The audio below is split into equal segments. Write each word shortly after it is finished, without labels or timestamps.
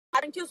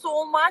Thank you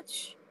so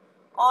much.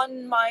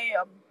 On my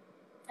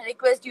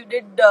request, you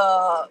did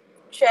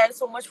share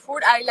so much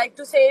food. I like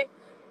to say,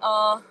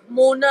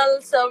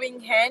 Monal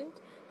serving hand.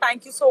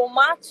 Thank you so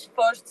much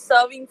for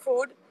serving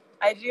food.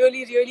 I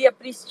really, really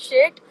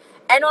appreciate.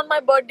 And on my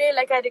birthday,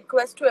 like I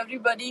request to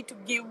everybody to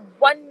give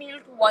one meal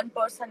to one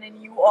person,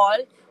 and you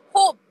all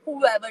hope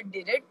whoever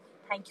did it.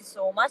 Thank you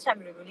so much. I'm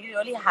really,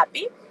 really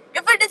happy.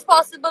 If it is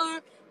possible,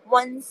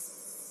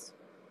 once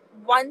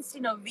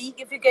in a week,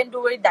 if you can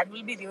do it, that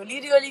will be really,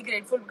 really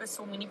grateful because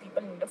so many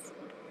people need the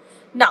food.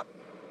 Now,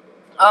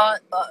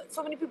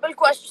 so many people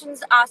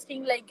questions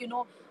asking like,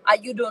 are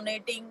you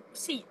donating?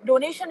 See,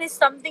 donation is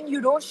something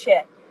you don't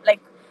share.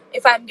 Like,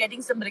 if I'm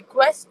getting some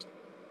request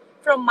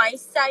from my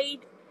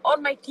side or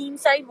my team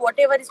side,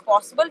 whatever is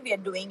possible, we are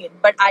doing it.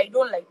 But I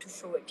don't like to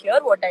show it here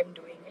what I'm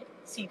doing it.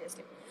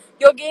 Seriously.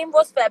 Your game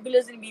was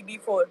fabulous in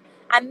BB4.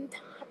 And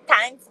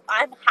thanks.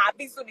 I'm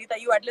happy, Sunita.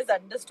 You at least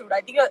understood. I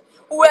think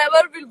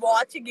whoever will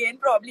watch again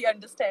probably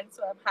understands.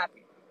 So I'm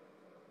happy.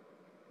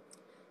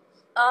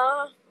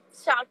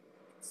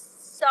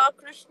 Shah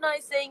Krishna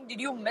is saying,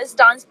 did you miss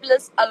Dance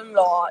Plus? A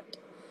lot.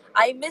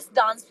 I miss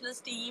Dance Plus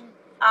team.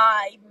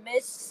 I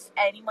miss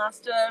Annie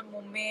Master,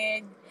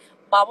 Mummed,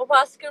 Baba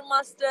Bhaskar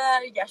Master,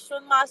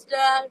 Yashwant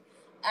Master,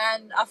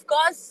 and of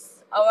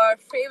course, our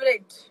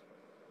favorite,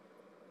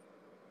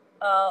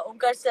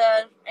 Omkar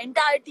sir.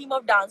 Entire team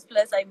of Dance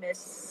Plus I miss.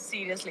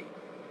 Seriously.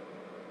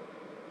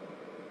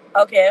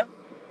 Okay.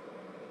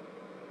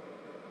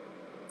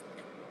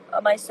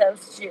 Myself,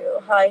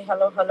 Gio. Hi,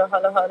 hello.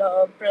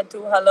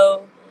 Prathu,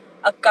 hello.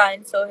 Akka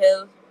and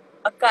Sohil.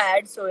 Akka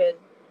and Sohil.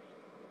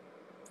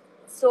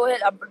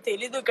 Sohil, అప్పుడు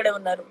తెలీదు ఇక్కడే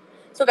ఉన్నారు.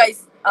 So guys,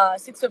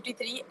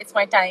 6:53. It's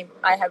my time.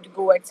 I have to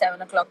go at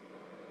 7 o'clock.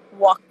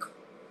 Walk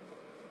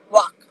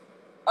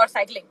or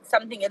cycling.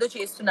 Something ఏదో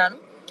చేస్తున్నాను.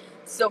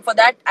 So for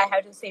that, I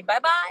have to say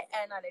bye bye,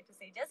 and I like to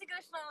say Jai Shri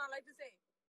Krishna. I like to say.